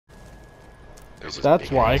This is That's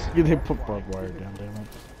big why ass. they put barbed wire down, damn it.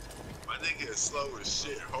 My nigga is slow as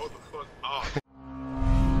shit. Hold the fuck off.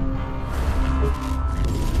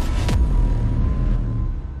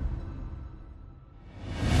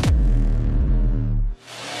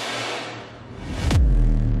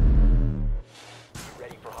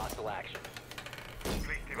 Ready for hostile action.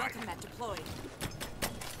 Welcome mat deployed.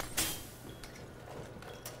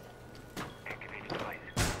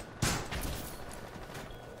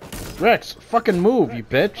 Rex, fucking move, you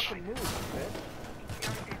bitch.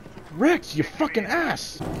 Rex, you fucking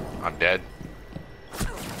ass. I'm dead.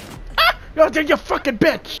 Oh, you fucking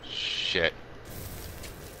bitch. Shit.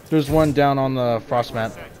 There's one down on the frost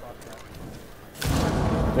mat.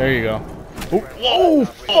 There you go. Oh,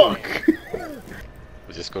 fuck.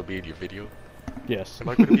 Was this gonna be in your video? Yes. Am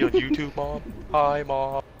I gonna be on YouTube, Mom? Hi,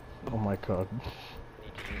 Mom. Oh my god. Need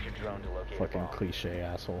to use your drone to locate a Fucking bomb. cliche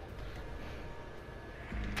asshole.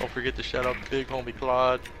 Don't forget to shout out the big homie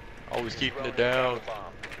Claude. Always keeping it down.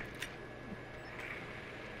 Bomb.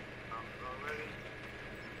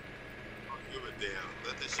 Don't give a damn.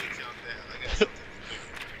 Let that shit count down. I got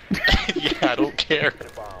something to do. Yeah, I don't care. The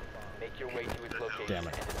bomb. Make your way to its location. Damn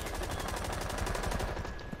it.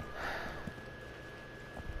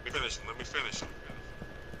 and defuse it. Let me finish. Let me finish.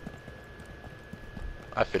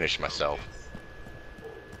 I finished myself.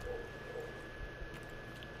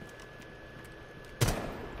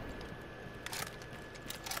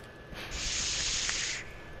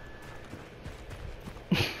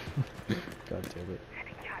 God damn it.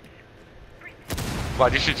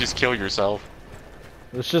 Claude, you should just kill yourself.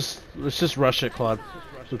 Let's just rush it, Claude.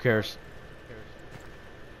 Who cares?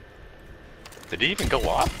 Did it even go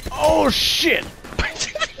off? Oh shit!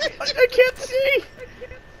 I can't see!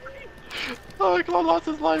 Oh, Claude lost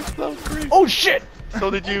his life. That was great. Oh shit! So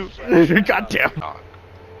did you. God damn.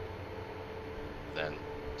 Then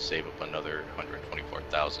save up another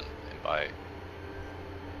 124,000 and buy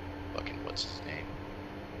fucking what's his name?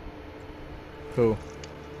 Who?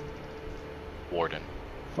 Warden.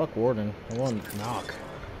 Fuck Warden. I want knock.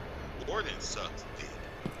 Warden sucks.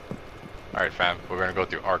 Alright fam, we're gonna go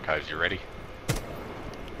through archives, you ready?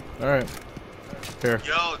 Alright. Here.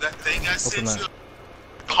 Yo, that thing I sent that. you.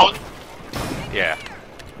 Oh, Yeah.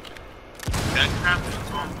 that crap is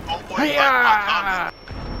from homeboy. Hi-ya!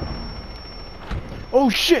 Oh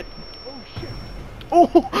shit!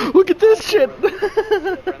 Oh, look at this shit!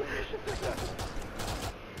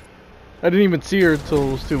 I didn't even see her until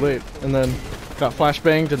it was too late, and then got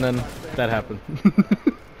flashbanged, and then that happened.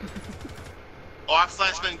 Oh, I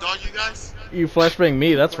flashbanged all you guys? You flashbanged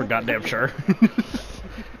me, that's for goddamn sure.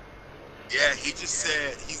 Yeah, he just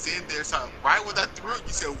said he's in there. So right when I threw it,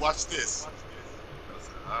 you said, "Watch this." I was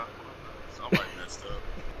like, huh? Somebody messed up.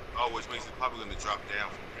 Oh, which means it's probably gonna drop down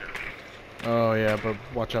from here. Oh yeah, but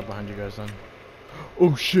watch out behind you guys then.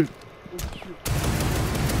 Oh shit!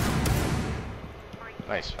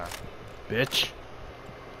 Nice fam. Bitch.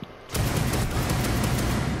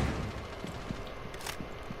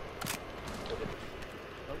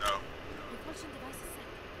 No. Propulsion devices set.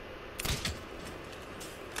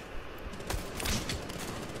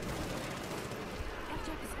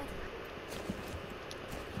 Airjack is ready.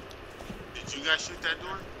 Did you guys shoot that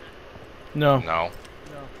door? No. No.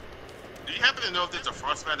 Do you happen to know if there's a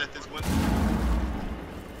frostbite at this window?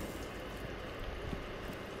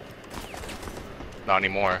 Not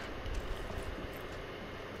anymore.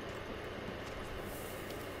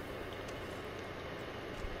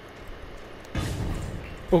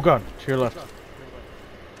 Oh god, to your left.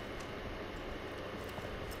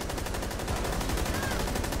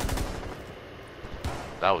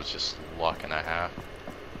 That was just luck and a half.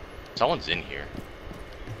 Someone's in here.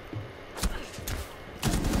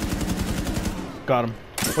 Got him.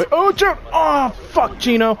 Wait, oh jump! Oh fuck,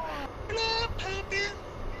 Chino! I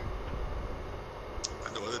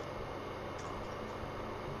know it.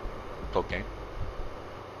 Cocaine.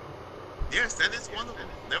 Yes, that is one of them.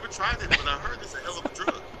 Never tried it, but I heard it's a hell of a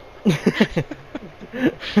drug.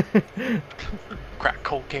 Crack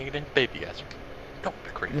cocaine and baby ass. Don't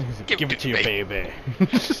be crazy. Give it to your me. baby.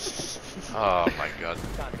 Oh my god.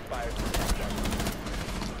 Time expires.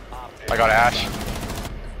 I got Ash.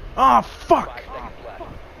 Oh fuck! 5 seconds left.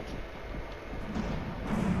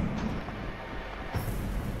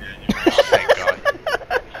 Thank god.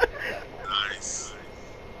 Nice.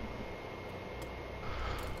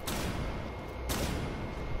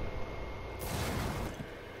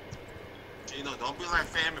 Gino, don't be like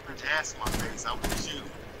fam and put your ass in my face. I will shoot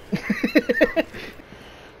you.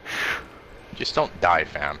 Just don't die,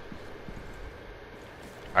 fam.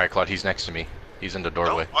 Alright, Claude, he's next to me. He's in the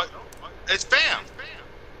doorway. It's fam.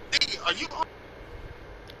 Nigga, are you? I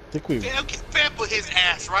think we. Fam, put his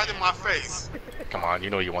ass right in my face. Come on, you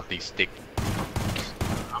know you want these stick.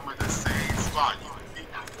 I'm in the same spot. You can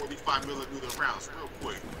beat my 45mm rounds real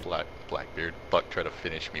quick. Blackbeard. Buck tried to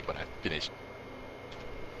finish me, but I finished.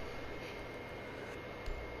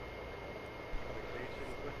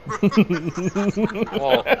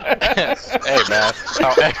 Well, hey man,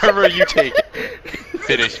 however you take it,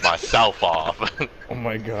 finish myself off. Oh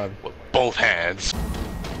my god. With both hands.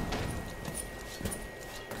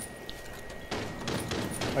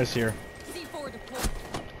 I see her. C4 deployed.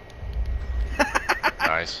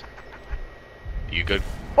 Nice. You good?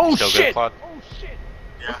 Oh Still shit! good, Claude?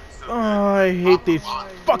 Yeah. So Oh, I hate these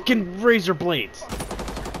fucking razor blades.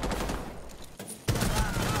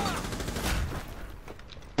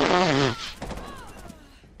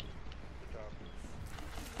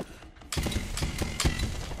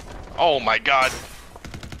 Oh my god!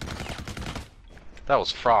 That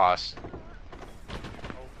was Frost.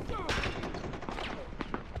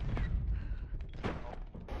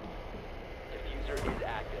 Diffuser is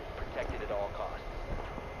active. Protected at all costs.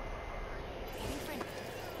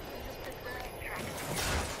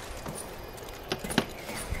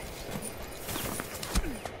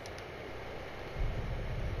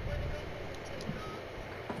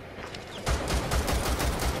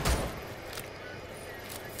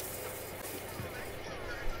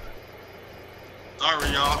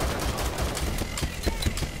 sorry, y'all.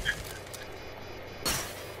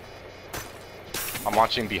 I'm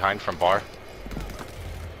watching behind from bar.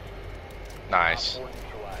 Nice. Op 4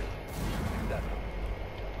 neutralized. Successful.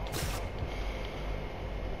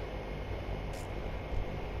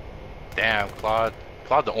 Damn, Claude.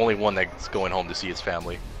 Claude the only one that's going home to see his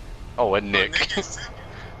family. Oh, and Nick.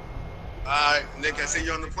 Alright, Nick, I see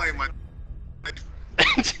you on the plane, my.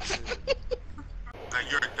 Now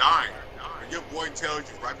you're dying. When your boy tells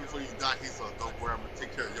you right before you die, he's like, "Don't worry, I'm gonna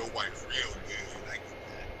take care of your wife real good." Like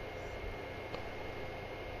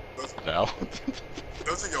that. No.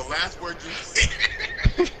 Those are your last words you say.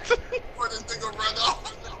 Before this thing will run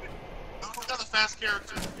off. Who got a fast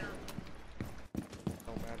character?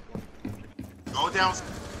 Go down.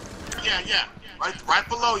 Yeah. Right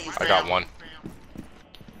below you, fam. I got one.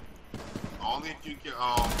 Only if you can.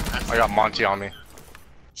 I got Monty on me.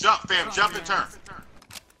 Jump, fam. Jump and turn.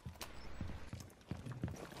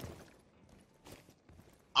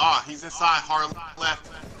 Ah, he's inside. Hard left.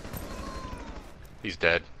 He's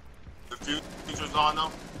dead. The future's on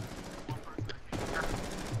though.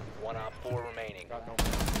 One op 4 remaining.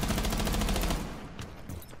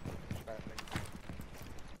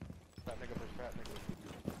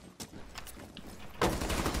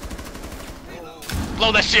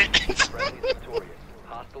 Blow that shit! Friendly is victorious.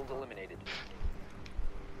 Hostiles eliminated.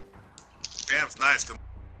 Damn's nice.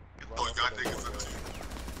 Oh, you got niggas up too.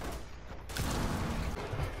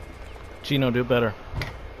 Gino, do better.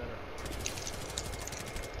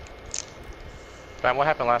 Man, what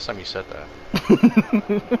happened last time you said that?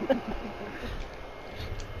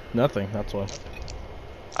 Nothing, that's why.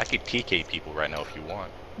 I could TK people right now if you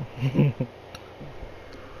want.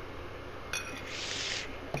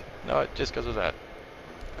 No, just because of that.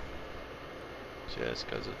 Just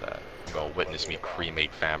because of that. You're gonna witness me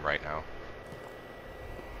cremate fam right now.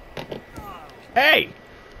 Hey!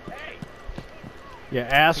 You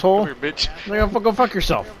asshole. Come here, bitch. Go fuck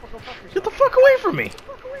yourself. Get the fuck away from me.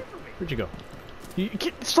 Where'd you go? You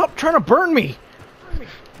can't stop trying to burn me.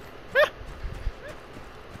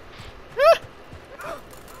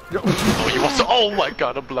 Oh, you also. Oh my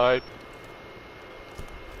god, I'm blind.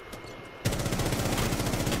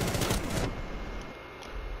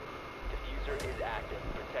 Diffuser is active.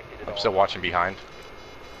 Protected at all I'm still watching behind.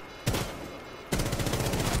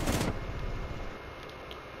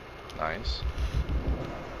 Nice.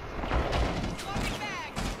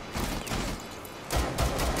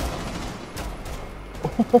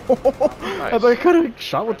 I thought I could have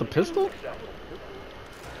shot with the pistol.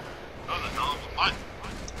 Oh, the hell of a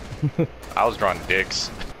button. I was drawing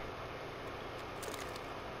dicks.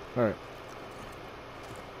 Alright.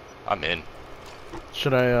 I'm in.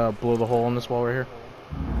 Should I blow the hole in this while we're here?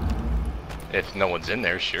 If no one's in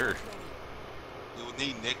there, sure. We would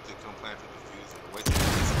need Nick to come plant the diffuser. Wait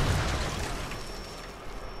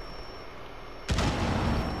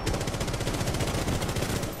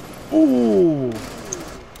till Ooh!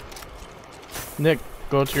 Nick,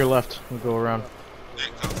 go to your left. We'll go around.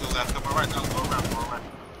 Nick, come to the left, come right now, go around, go around.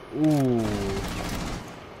 Ooh.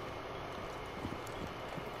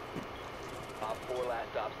 Op 4 last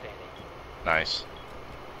stop standing. Nice.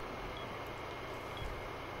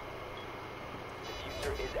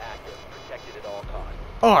 Diffuser is active. Protected at all costs.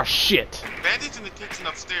 Oh shit! Bandage in the kitchen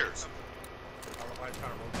upstairs.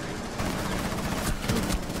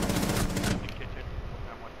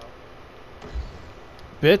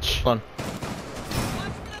 Bitch. Hold on.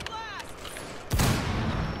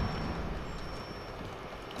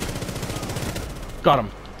 Got him.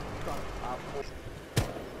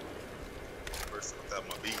 First without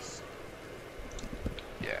my beef.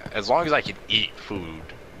 Yeah, as long as I can eat food.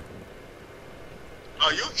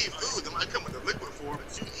 Oh, you eat food. They might come in the liquid form,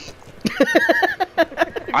 but you eat.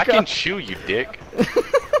 I can chew, you dick.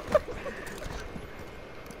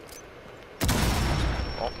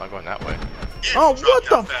 Oh, I'm not going that way. Yeah, Oh, you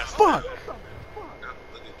dropped what out the fast. fuck? Look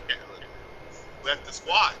at Cat, look. Left the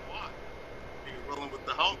squad. You rolling with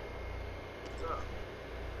the home.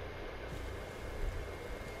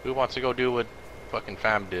 Who wants to go do what fucking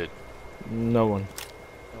fam did? No one.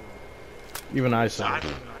 Even I said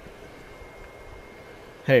it.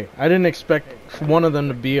 Hey, I didn't expect one of them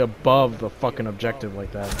to be above the fucking objective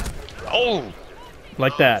like that. Oh!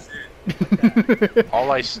 Like that.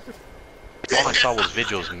 All I saw was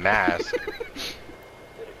Vigil's mask.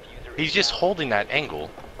 He's just holding that angle.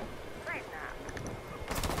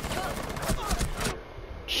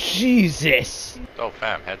 Jesus! Oh,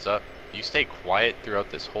 fam, heads up. You stay quiet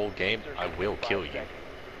throughout this whole game, I will kill you.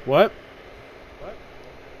 What? Proceed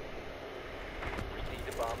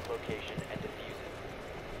to bomb's location and defuse it.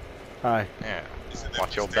 Hi. Yeah. Is it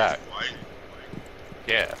Watch your that back. White?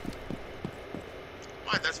 Yeah.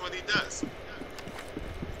 Why? That's what he does.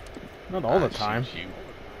 Not all the I time, shoot you.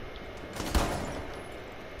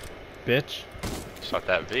 bitch. Shot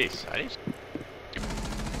that vase. I didn't.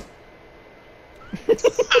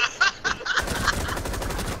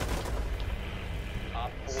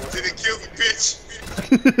 Op 4 Didn't kill me, bitch.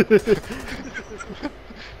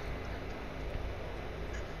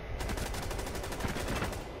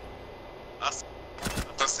 I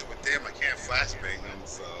said, well, damn, I can't flashbang them,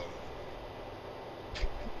 so.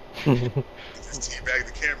 Just teabag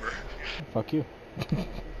the camera. Fuck you.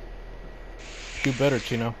 Do better,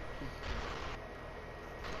 Chino.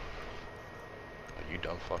 You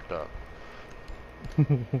done fucked up.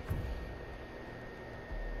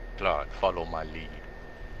 Claude, follow my lead.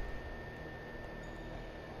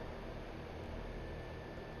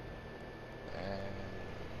 And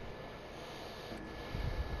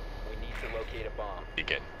We need to locate a bomb.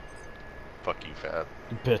 begin. Fuck you, Fab.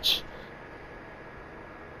 Bitch.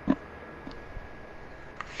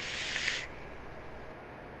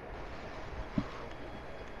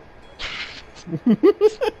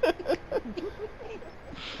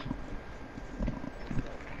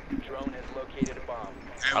 Drone has located a bomb.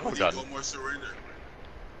 And don't when you got- go more surrender.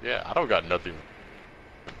 Yeah, I don't got nothing.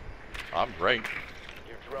 I'm right.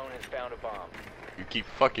 Your drone has found a bomb. You keep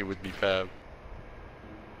fucking with me, Fab.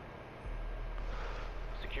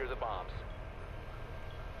 Secure the bombs.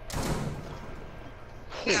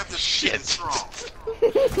 Damn, this shit is shit. strong.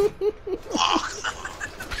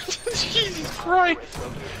 Jesus Christ!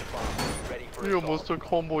 Located a bomb. Ready for You assault. almost took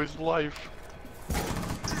Homeboy's life.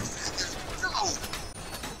 No.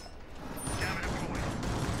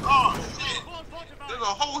 Oh, shit. There's a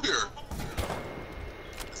hole here.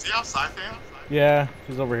 Is he outside, fam? Yeah,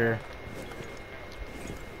 he's over here.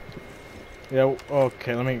 Yeah,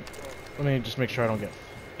 okay, let me just make sure I don't get...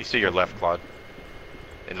 You see your left, Claude.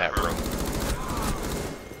 In that room.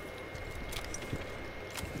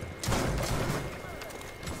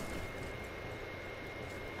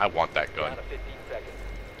 I want that gun. Down to 15 seconds.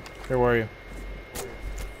 Where were you?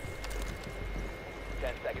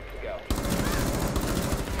 10 seconds to go.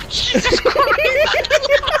 Jesus Christ!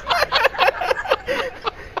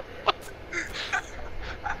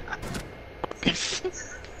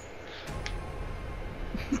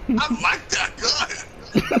 I like that gun.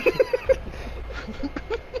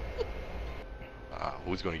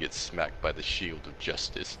 Who's gonna get smacked by the shield of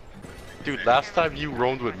justice? Dude, last time you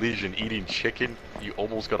roamed with Legion eating chicken, you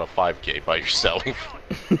almost got a 5K by yourself.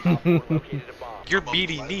 Op 4 located a bomb. You're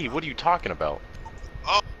BD, what are you talking about?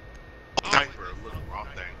 Sniper, look, wrong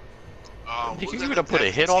thing. You gonna put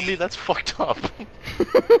a hit on me? That's fucked up.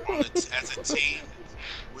 As a team,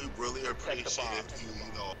 we really appreciate if you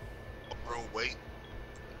know, throw weight.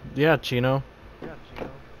 Yeah, Chino.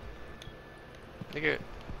 Nigga,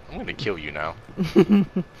 I'm gonna kill you now.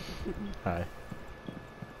 Hi.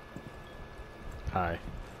 Hi.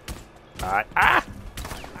 Hi. Ah!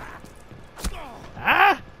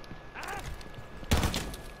 Ah!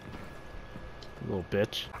 Little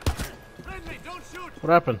bitch. What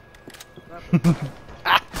happened?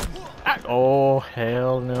 Ah! Ah! Oh,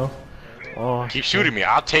 hell no. Oh, Keep shooting me,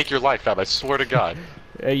 I'll take your life, Fab, I swear to God.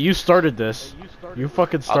 hey, you started this. You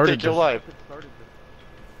fucking I'll started take your this. life.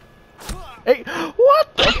 Hey,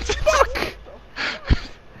 what the fuck?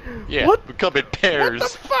 Yeah, What? we come in pairs.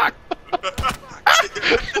 What the fuck?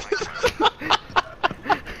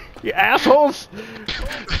 You assholes!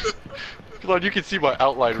 Come on, you can see my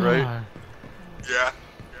outline, right? God. Yeah.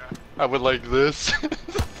 I went like this.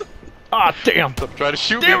 Ah, damn! Stop trying to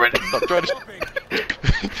shoot Damn me! it. Stop trying to.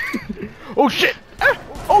 Oh shit! Ah!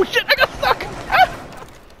 Oh shit! I got stuck! Ah!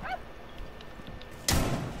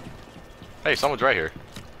 Hey, someone's right here.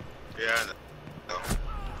 Yeah. No.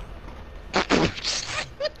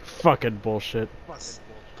 Fucking bullshit.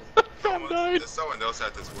 died. There's someone else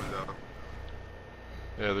at this window.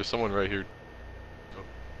 Yeah, there's someone right here.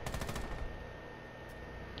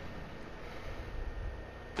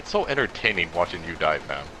 It's so entertaining watching you die,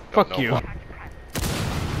 fam. Don't Fuck know you. why.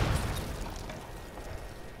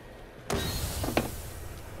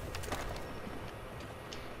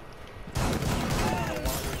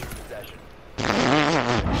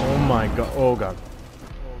 Oh my god. Oh god.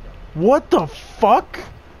 What the fuck?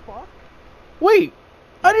 Wait!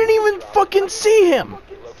 I didn't even fucking see him!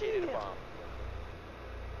 Located a bomb.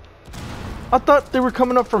 I thought they were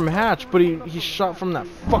coming up from hatch, but he shot from that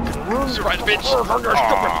fucking room. Surprise, bitch!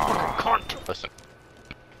 Cunt. Listen,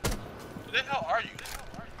 Who the hell are you?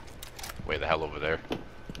 way the hell over there.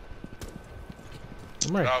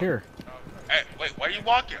 I'm right here. Hey, wait, why are you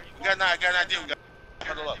walking? I got an idea. We got to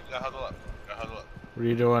huddle up. We got to huddle up. What are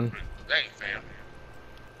you doing? Hey, fam.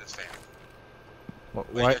 This fam. What,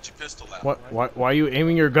 Why you why, got your pistol out? why are you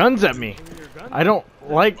aiming your guns at me? I don't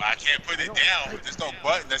like... Well, I can't put it down. There's no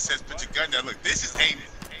button that says put your gun down. Look, this is aiming.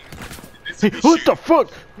 This Hey, is what the shooting.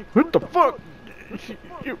 fuck? What the fuck?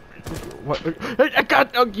 You, what? Hey, I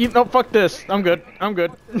got... Oh, you know, fuck this. I'm good. I'm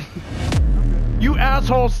good. You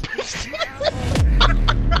assholes!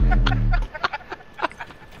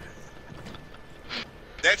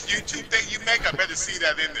 Next YouTube thing you make, I better see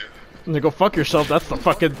that in there. You go fuck yourself. That's the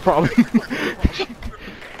fucking problem.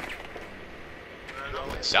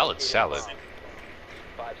 Salad. 5 seconds.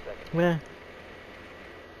 Yeah.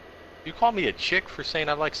 You call me a chick for saying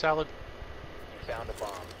I like salad? You found a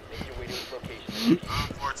bomb. Make your way to its location.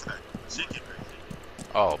 Unfortunate. Cheeky bitch.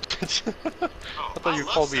 Oh. Oh, I thought you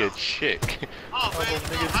love called me a salad. chick. Oh, man.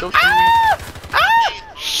 Nigga, don't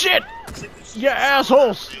Ah! Shit! You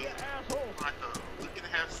assholes! Like a week and a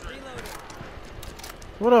half straight.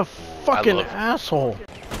 What a fucking love- asshole.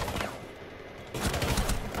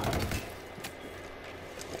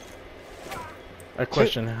 I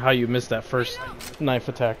question how you missed that first knife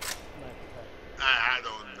attack. I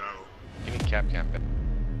don't know. Give me cap.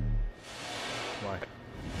 Why?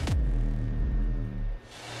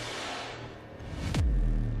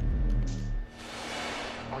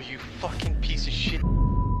 Oh, you fucking piece of shit.